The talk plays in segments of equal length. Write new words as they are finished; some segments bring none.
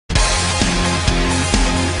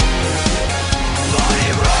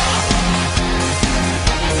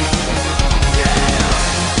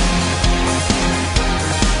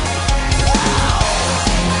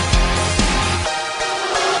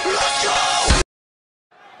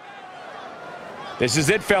This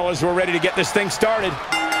is it, fellas. We're ready to get this thing started.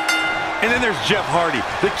 And then there's Jeff Hardy,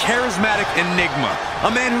 the charismatic enigma.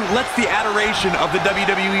 A man who lets the adoration of the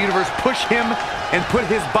WWE Universe push him and put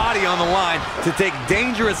his body on the line to take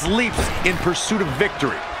dangerous leaps in pursuit of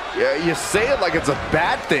victory. Yeah, you say it like it's a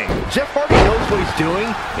bad thing. Jeff Hardy knows what he's doing,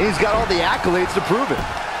 and he's got all the accolades to prove it.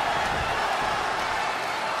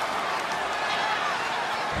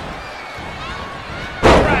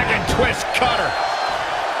 Dragon twist cutter.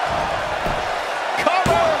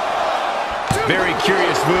 Very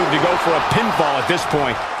curious move to go for a pinfall at this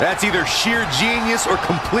point. That's either sheer genius or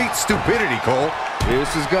complete stupidity, Cole.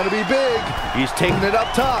 This is going to be big. He's taking it up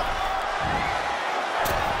top.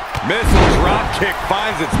 Missile drop kick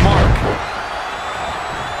finds its mark.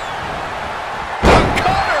 A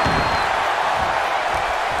cutter!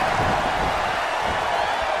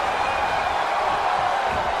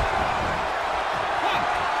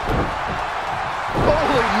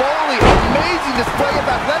 Holy moly, amazing display of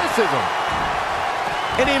athleticism.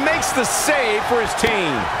 And he makes the save for his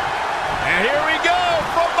team. And here we go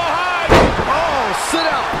from behind. Oh, sit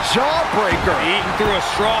out, jawbreaker. Eating through a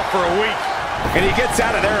straw for a week. And he gets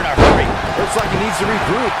out of there in a hurry. Looks like he needs to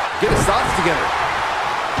regroup, get his thoughts together.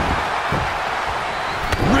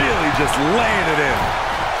 Really just laying it in.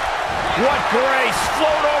 What grace,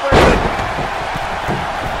 float over.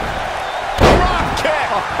 Drop kick.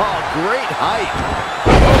 Oh, great height.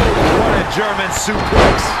 Oh, what a German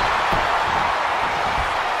suplex.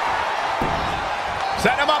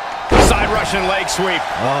 Set him up. Side Russian leg sweep.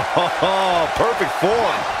 Oh, perfect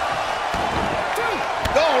form.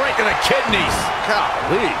 Oh, right to the kidneys.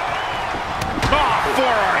 Golly. Oh,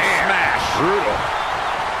 forearm smash. Brutal.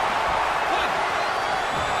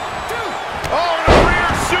 Oh, and a rear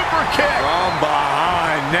super kick. From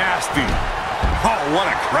behind, nasty. Oh, what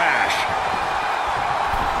a crash.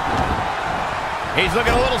 He's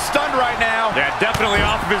looking a little stunned right now. Yeah, definitely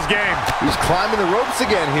off of his game. He's climbing the ropes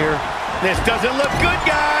again here. This doesn't look good,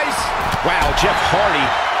 guys. Wow, Jeff Hardy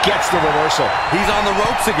gets the reversal. He's on the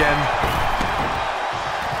ropes again.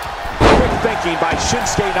 Quick thinking by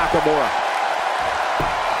Shinsuke Nakamura.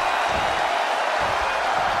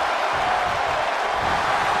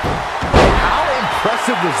 How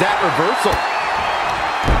impressive was that reversal?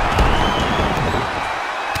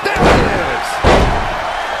 There it is.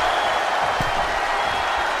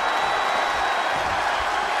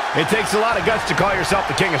 It takes a lot of guts to call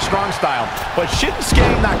yourself the king of strong style, but Shinsuke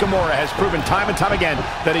Nakamura has proven time and time again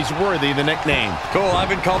that he's worthy of the nickname. Cole,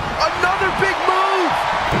 I've been called Another big move!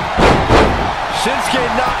 Shinsuke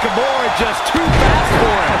Nakamura just too fast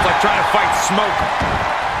for him. It's like trying to fight smoke.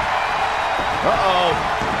 Uh-oh.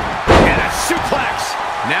 And a suplex.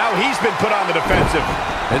 Now he's been put on the defensive.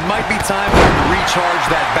 It might be time for him to recharge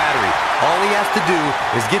that battery. All he has to do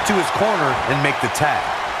is get to his corner and make the tag.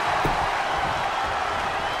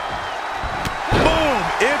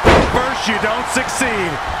 If at first you don't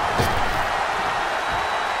succeed.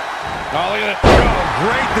 Oh, look at it. Oh,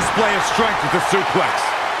 great display of strength with the suplex.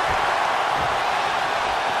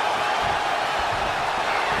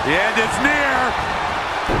 The end is near.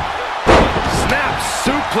 Snap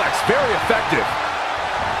suplex, very effective.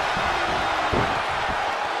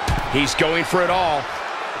 He's going for it all.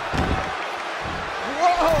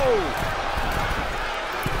 Whoa!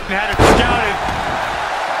 Had it scouted.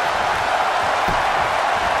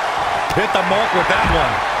 Hit the mark with that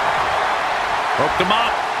one. Hooked him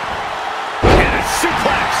up. And a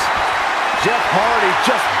suplex. Jeff Hardy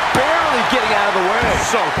just barely getting out of the way.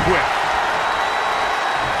 So quick.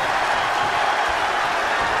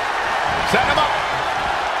 Set him up.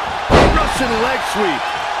 Russian leg sweep.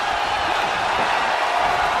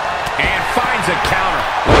 And finds a counter.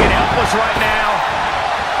 Looking helpless right now.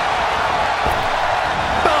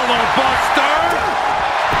 Bellow buster.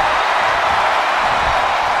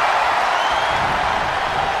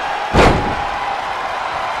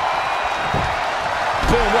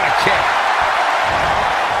 Boom, what a kick.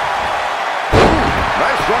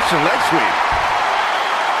 Nice Russian leg sweep.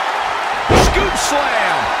 Scoop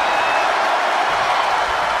slam.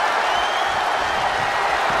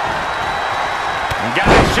 And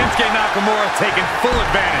guys, Shinsuke Nakamura taking full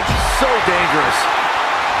advantage. So dangerous.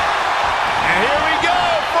 And here we go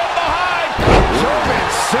from behind. German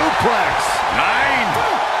suplex. 9.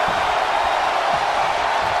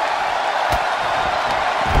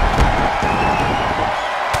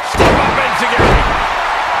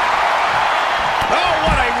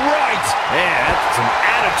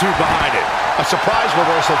 Behind it. A surprise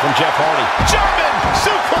reversal from Jeff Hardy. German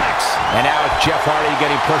suplex! And now it's Jeff Hardy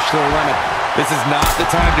getting pushed to the limit. This is not the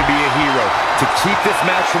time to be a hero. To keep this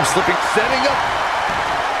match from slipping. Setting up.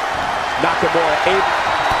 Nakamura able.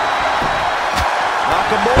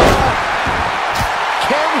 Nakamura.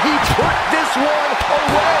 Can he put this one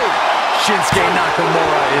away? Shinsuke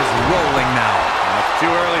Nakamura is rolling now. It's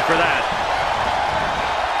too early for that.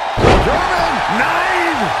 German. 9!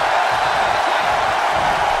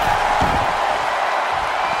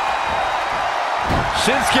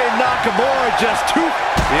 Shinsuke Nakamura just two.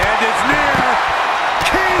 The end is near.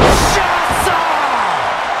 Kinshasa!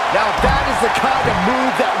 Now that is the kind of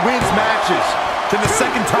move that wins matches. Can the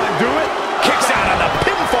second time do it? Kicks out on the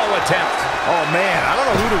pinfall attempt. Oh man, I don't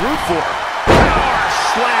know who to root for. Power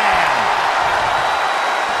slam.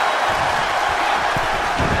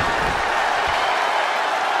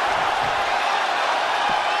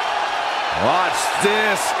 Watch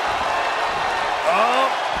this. Oh,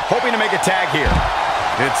 hoping to make a tag here.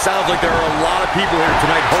 It sounds like there are a lot of people here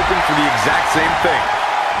tonight hoping for the exact same thing.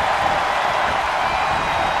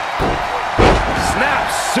 Snap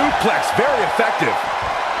suplex, very effective.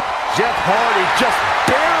 Jeff Hardy just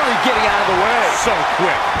barely getting out of the way. So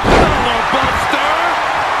quick. Hello, Buster!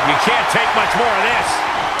 You can't take much more of this.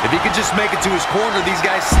 If he could just make it to his corner, these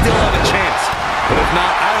guys still have a chance. But if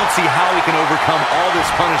not, I don't see how he can overcome all this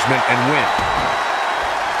punishment and win.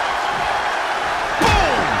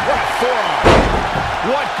 Boom! What a forearm.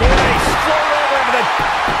 What grace. Float over into the...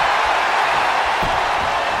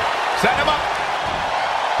 Set him up.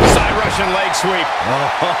 Side Russian leg sweep.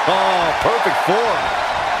 Oh, perfect form.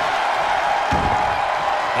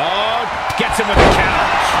 Oh, gets him with a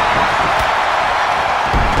couch.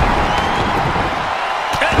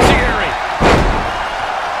 Enziguri.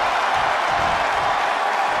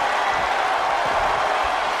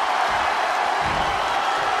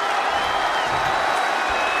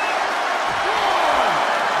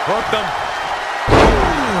 Hooked them.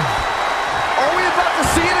 Are we about to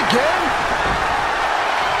see it again?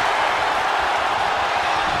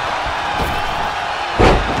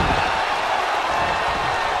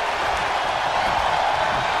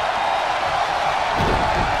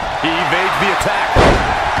 He evades the attack.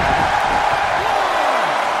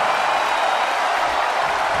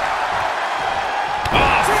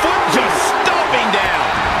 Oh, foot just stomping down.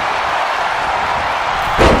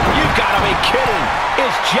 You gotta be kidding.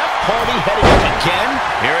 Is Jeff Hardy heading up again?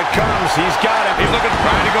 Here it comes. He's got it. He's looking,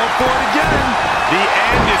 trying to go for it again. The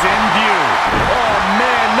end is in view. Oh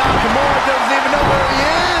man, Nakamura doesn't even know where he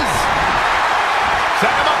is.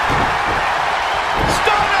 Set him up.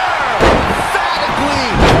 Stunner! Emphatically.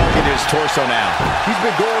 Target his torso now. He's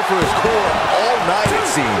been going for his core all night, it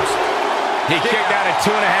seems. He kicked out at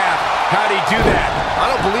 2.5. How'd he do that? I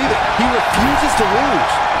don't believe it. He refuses to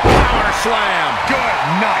lose. Power slam. Good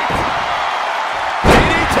night.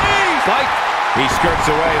 DDT. Fight. He skirts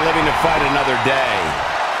away, living to fight another day.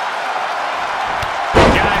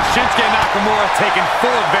 Guys, Shinsuke Nakamura taking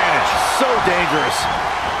full advantage. So dangerous.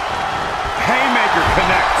 Haymaker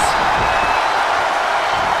connects.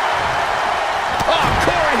 Oh,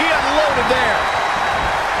 Corey, he unloaded there.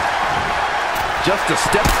 Just a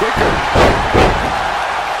step quicker.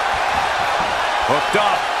 Hooked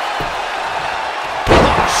up.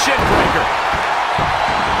 Oh, shin breaker.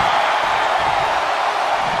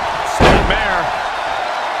 Snapmare.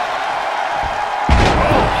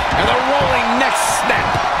 Oh, and the rolling neck snap.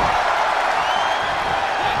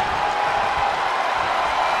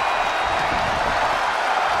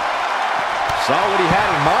 Saw what he had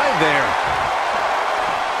in mind there.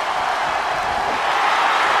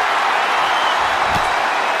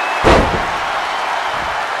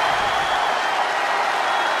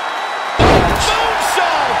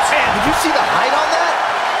 Did you see the height on that?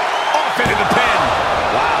 Off into the pin.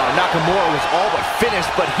 Wow, Nakamura was all but finished,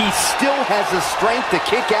 but he still has the strength to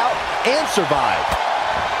kick out and survive.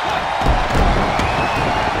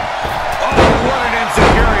 Oh, what an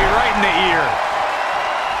enziguri right in the ear.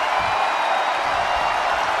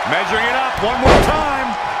 Measuring it up one more time.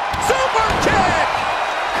 Super kick!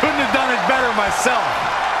 Couldn't have done it better myself.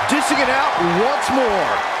 Dishing it out once more.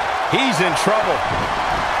 He's in trouble.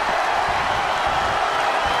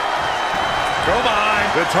 Go behind.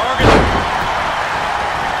 The target.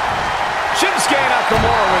 Shinsuke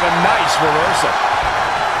Nakamura with a nice reversal.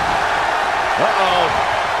 Uh-oh.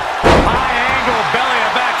 High angle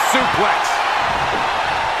belly-to-back suplex.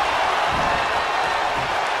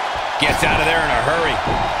 Gets out of there in a hurry.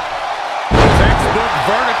 Textbook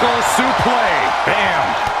vertical suplex. Bam.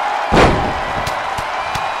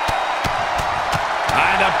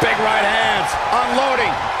 And the big right hands.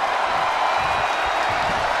 Unloading.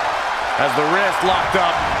 Has the wrist locked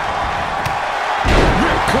up.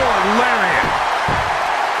 Ripcord lariat.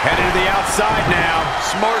 Headed to the outside now.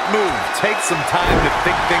 Smart move. Take some time to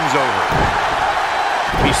think things over.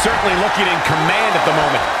 He's certainly looking in command at the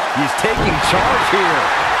moment. He's taking charge here.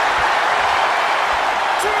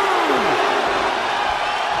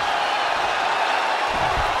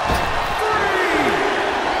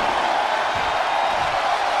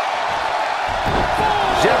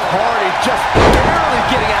 Jeff Hardy just barely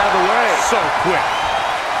getting out of the way. So quick.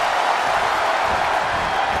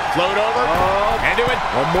 Float over. And do it.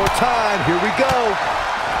 One more time. Here we go.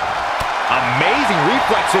 Amazing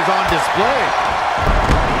reflexes on display.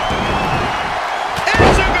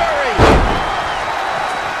 Enziguri!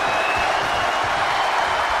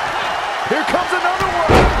 Here comes another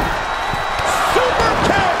one. Super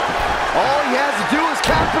kick. All he has to do is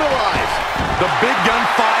capitalize. The big gun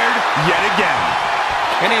fired yet again.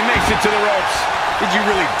 And he makes it to the ropes. Did you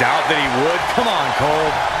really doubt that he would? Come on,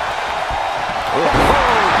 Cole. Oh,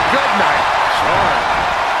 good night. Sure.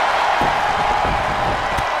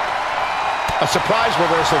 A surprise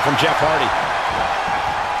reversal from Jeff Hardy.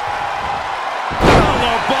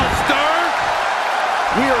 Hello, Buster!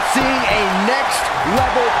 We are seeing a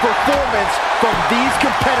next-level performance from these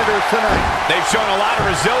competitors tonight. They've shown a lot of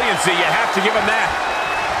resiliency. You have to give them that.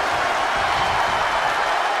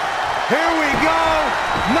 Here we go!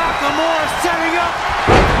 Nakamura setting up!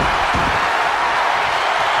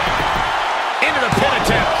 Into the pin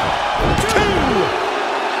attempt. 2.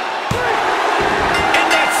 And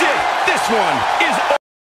that's it. This one is